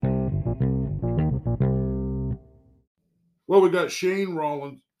Well, we got Shane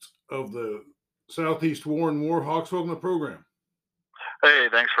Rollins of the Southeast Warren Warhawks. Welcome to the program, Hey,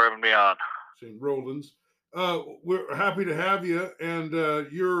 thanks for having me on. Shane Rollins. We're happy to have you, and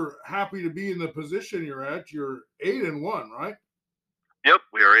you're happy to be in the position you're at. You're 8-1, right? Yep,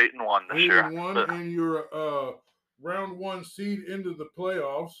 we are 8-1 this Eight year. and one, and you're round one seed into the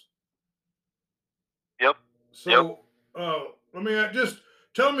playoffs. Yep, yep. So let me just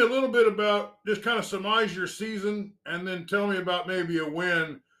tell me a little bit about, just kind of surmise your season, and then tell me about maybe a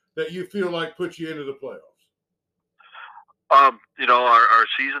win that you feel like puts you into the playoffs. Our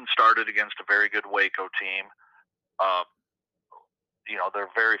season started against a very good Waco team. Um, they're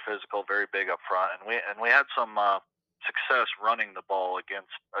very physical, very big up front, and we had some success running the ball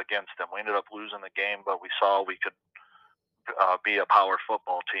against them. We ended up losing the game, but we saw we could be a power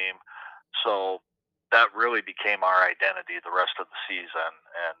football team. So that really became our identity the rest of the season.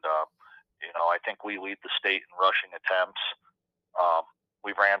 And I think we lead the state in rushing attempts.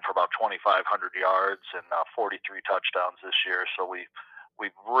 We ran for about 2,500 yards and 43 touchdowns this year. So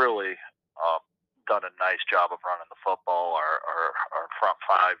we've really done a nice job of running the football. Our front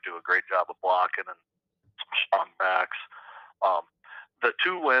five do a great job of blocking and some strong backs. The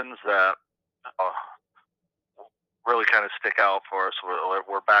two wins that really kind of stick out for us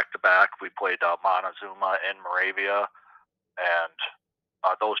were back to back. We played Montezuma and Moravia, and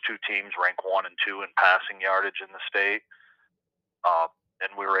those two teams rank 1 and 2 in passing yardage in the state. And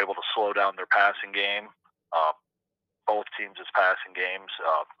we were able to slow down their passing game. Both teams' passing games.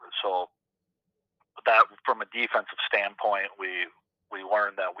 So that, from a defensive standpoint, we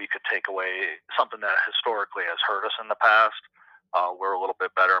learned that we could take away something that historically has hurt us in the past. We're a little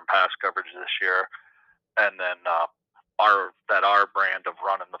bit better in pass coverage this year, and then our brand of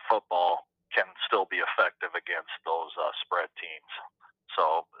running the football can still be effective against those spread teams.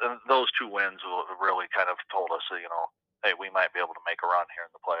 So those two wins really kind of told us, hey, we might be able to make a run here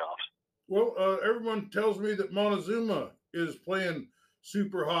in the playoffs. Well, everyone tells me that Montezuma is playing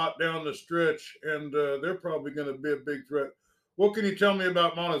super hot down the stretch, and they're probably going to be a big threat. What can you tell me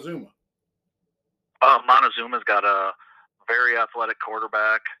about Montezuma? Montezuma's got a very athletic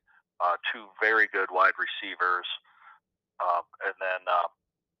quarterback, two very good wide receivers, and then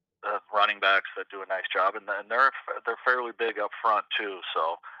running backs that do a nice job, and they're fairly big up front too.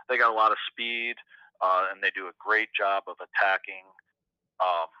 So they got a lot of speed, and they do a great job of attacking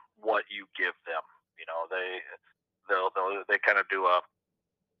what you give them. They kind of do a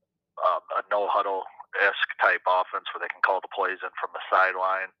no huddle esque type offense where they can call the plays in from the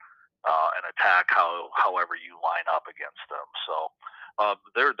sideline and attack however you line up against them. So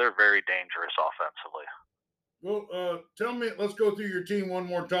they're very dangerous offensively. Well, tell me. Let's go through your team one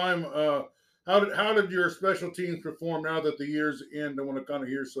more time. How did your special teams perform now that the year's end? I want to kind of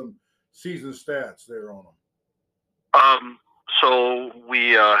hear some season stats there on them. So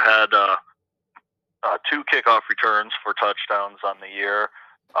we had 2 kickoff returns for touchdowns on the year.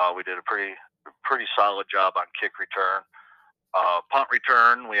 We did a pretty solid job on kick return. Punt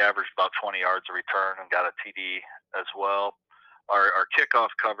return, we averaged about 20 yards a return and got a TD as well. Our kickoff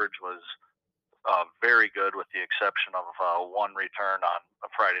coverage was very good, with the exception of one return on a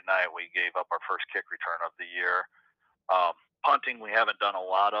Friday night. We gave up our first kick return of the year. Punting, we haven't done a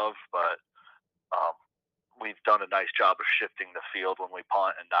lot of, but we've done a nice job of shifting the field when we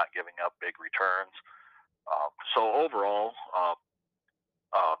punt and not giving up big returns. So overall,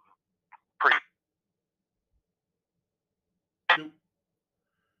 pretty.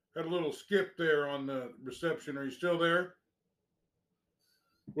 Had a little skip there on the reception. Are you still there?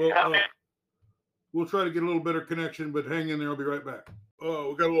 Well, Yeah. We'll try to get a little better connection, but hang in there. I'll be right back.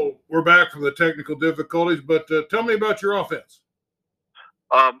 We're back from the technical difficulties, but tell me about your offense.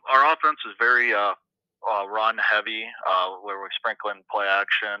 Our offense is very run heavy, where we sprinkle in play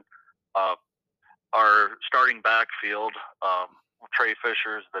action. Our starting backfield, Trey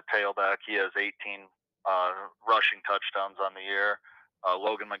Fisher's the tailback. He has 18 rushing touchdowns on the year.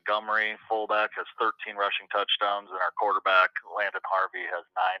 Logan Montgomery, fullback, has 13 rushing touchdowns, and our quarterback, Landon Harvey, has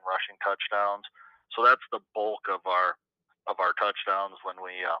 9 rushing touchdowns. So that's the bulk of our touchdowns. When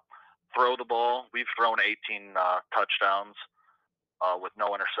we throw the ball, we've thrown 18 touchdowns with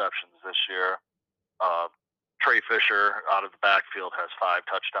no interceptions this year. Trey Fisher out of the backfield has 5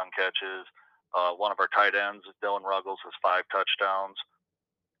 touchdown catches. One of our tight ends, Dylan Ruggles, has 5 touchdowns.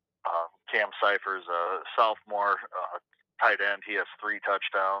 Cam Cypher's a sophomore tight end. He has 3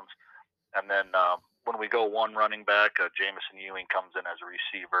 touchdowns. And then when we go one running back, Jamison Ewing comes in as a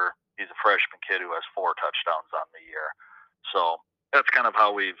receiver. He's a freshman kid who has 4 touchdowns on the year. So that's kind of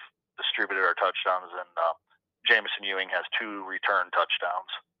how we've distributed our touchdowns. And Jamison Ewing has 2 return touchdowns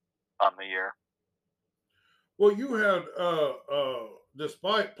on the year. Well, you had,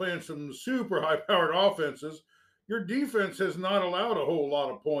 despite playing some super high-powered offenses, your defense has not allowed a whole lot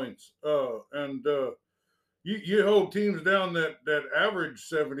of points, and you hold teams down that average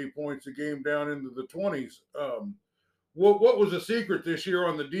 70 points a game down into the 20s. What was the secret this year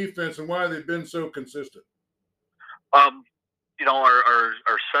on the defense, and why they've been so consistent? Um, our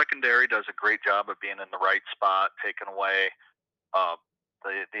secondary does a great job of being in the right spot, taking away uh,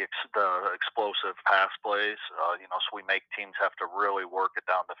 the explosive pass plays. So we make teams have to really work it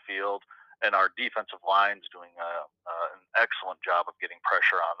down the field, and our defensive line's doing an excellent job of getting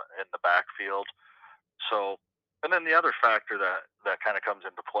pressure on in the backfield. So, and then the other factor that kind of comes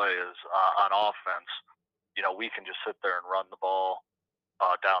into play is on offense. We can just sit there and run the ball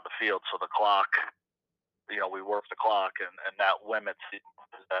down the field, so the clock. We work the clock, and that limits the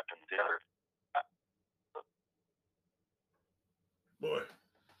possessions. The other. Boy,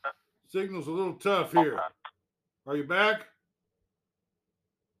 signal's a little tough here. Are you back?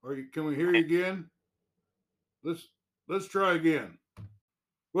 Can we hear you again? Let's try again.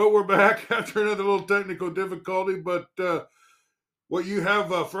 Well, we're back after another little technical difficulty, but what you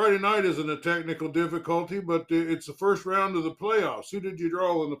have Friday night isn't a technical difficulty, but it's the first round of the playoffs. Who did you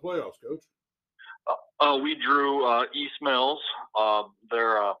draw in the playoffs, Coach? We drew East Mills.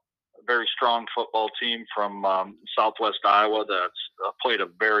 They're a very strong football team from Southwest Iowa that's played a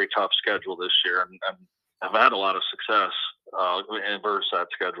very tough schedule this year and have had a lot of success versus that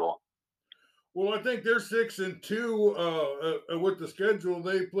schedule. Well, I think they're 6-2 with the schedule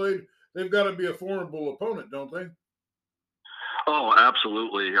they played. They've got to be a formidable opponent, don't they? Oh,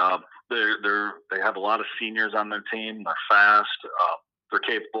 absolutely. They have a lot of seniors on their team. They're fast. They're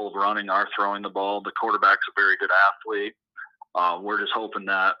capable of running or throwing the ball. The quarterback's a very good athlete. We're just hoping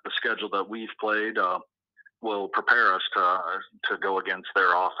that the schedule that we've played will prepare us to go against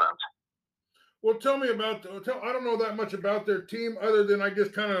their offense. Well, tell me about. I don't know that much about their team other than I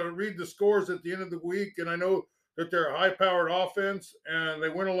just kind of read the scores at the end of the week, and I know that they're a high-powered offense and they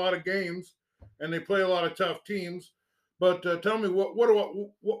win a lot of games and they play a lot of tough teams. But tell me what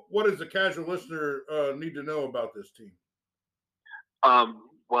does the casual listener need to know about this team?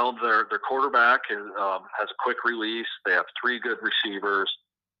 Well, their quarterback has a quick release. They have three good receivers.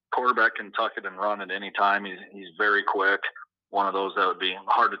 Quarterback can tuck it and run at any time. He's very quick. One of those that would be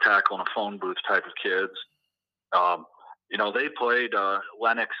hard to tackle in a phone booth type of kids. They played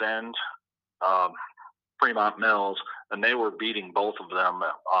Lenox and Fremont Mills, and they were beating both of them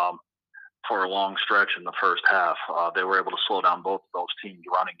for a long stretch in the first half. They were able to slow down both of those teams'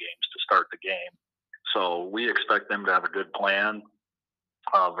 running games to start the game. So we expect them to have a good plan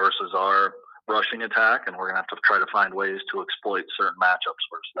versus our rushing attack, and we're going to have to try to find ways to exploit certain matchups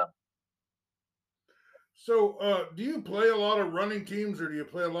versus them. So, do you play a lot of running teams, or do you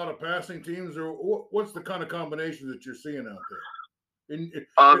play a lot of passing teams, or what's the kind of combination that you're seeing out there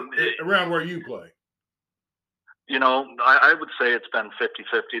around where you play? I would say it's been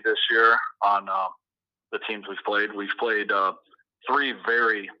 50-50 this year on the teams we've played. We've played three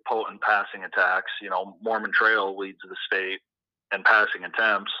very potent passing attacks. Mormon Trail leads the state in passing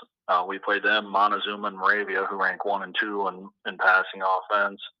attempts. We played them, Montezuma and Moravia, who rank 1 and 2 in passing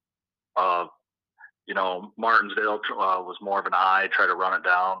offense. Martinsdale was more of an eye, try to run it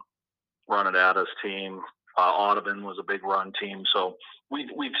at us team. Audubon was a big run team. So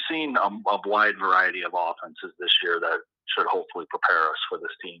we've seen a wide variety of offenses this year that should hopefully prepare us for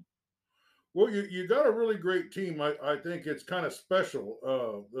this team. Well, you got a really great team. I think it's kind of special.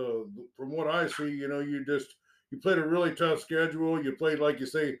 From what I see, you played a really tough schedule. You played, like you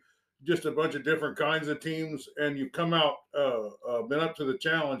say, just a bunch of different kinds of teams, and you come out been up to the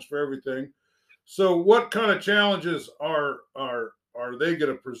challenge for everything. So, what kind of challenges are they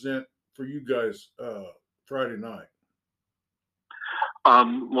going to present for you guys Friday night?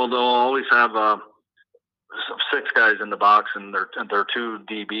 Well, they'll always have 6 guys in the box, and their 2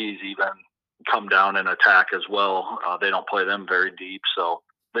 DBs even come down and attack as well. They don't play them very deep, so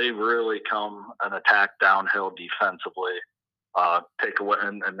they really come and attack downhill defensively. Take away,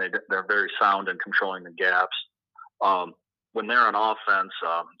 and they're very sound in controlling the gaps. When they're on offense,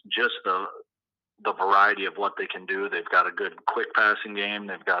 just the variety of what they can do. They've got a good quick passing game.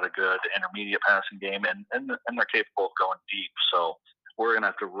 They've got a good intermediate passing game, and they're capable of going deep. So we're going to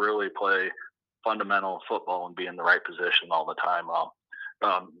have to really play fundamental football and be in the right position all the time. Like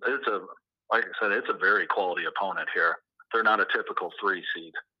I said, it's a very quality opponent here. They're not a typical 3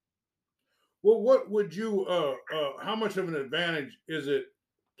 seed. Well, what would you? How much of an advantage is it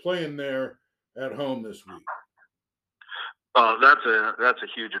playing there at home this week? That's a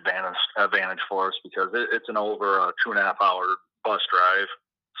huge advantage for us because it's an over 2.5 hour bus drive,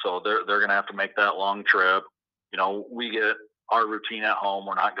 so they're going to have to make that long trip. we get our routine at home.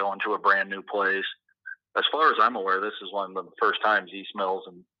 We're not going to a brand new place. As far as I'm aware, this is one of the first times East Mills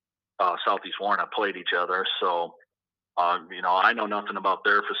and Southeast Warren have played each other. So, I know nothing about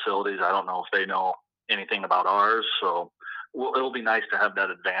their facilities. I don't know if they know anything about ours. So it'll be nice to have that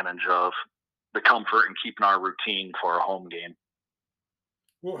advantage of the comfort and keeping our routine for a home game.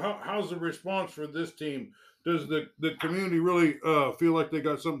 Well, how's the response for this team? Does the community really feel like they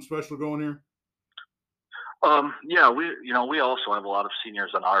got something special going here? Yeah, we also have a lot of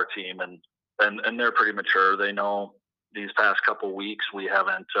seniors on our team, and they're pretty mature. They know these past couple weeks we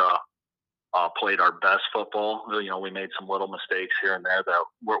haven't played our best football. We made some little mistakes here and there that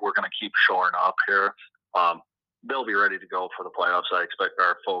we're going to keep shoring up here. They'll be ready to go for the playoffs. I expect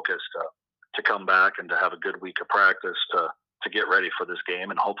our focus to come back and to have a good week of practice to get ready for this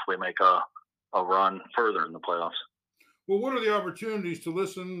game and hopefully make a run further in the playoffs. Well, what are the opportunities to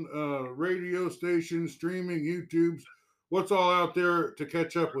listen? Radio stations, streaming, YouTubes. What's all out there to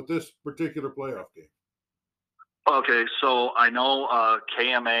catch up with this particular playoff game? Okay, so I know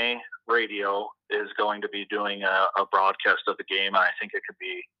KMA Radio is going to be doing a broadcast of the game. I think it could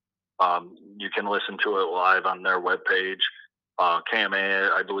be, you can listen to it live on their webpage.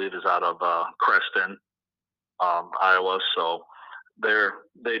 KMA, I believe, is out of Creston, Iowa. So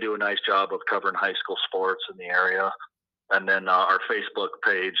they do a nice job of covering high school sports in the area. And then our Facebook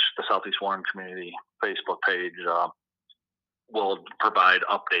page, the Southeast Warren Community Facebook page, will provide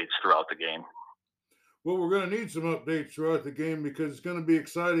updates throughout the game. Well, we're going to need some updates throughout the game because it's going to be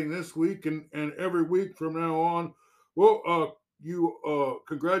exciting this week and every week from now on. Well,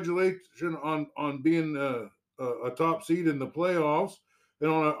 congratulations on being a top seed in the playoffs and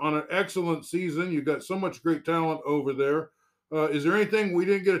on an excellent season. You've got so much great talent over there. Is there anything we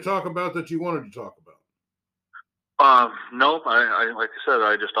didn't get to talk about that you wanted to talk about? Nope. I like I said,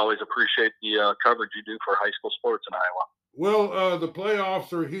 I just always appreciate the coverage you do for high school sports in Iowa. Well, the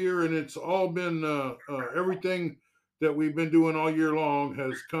playoffs are here, and it's all been everything that we've been doing all year long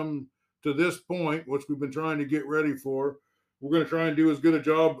has come to this point, which we've been trying to get ready for. We're going to try and do as good a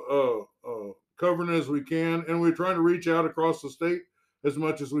job covering as we can, and we're trying to reach out across the state as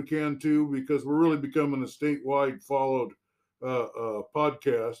much as we can too, because we're really becoming a statewide followed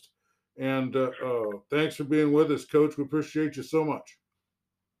podcast. And thanks for being with us, Coach. We appreciate you so much.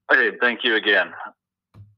 Hey, thank you again.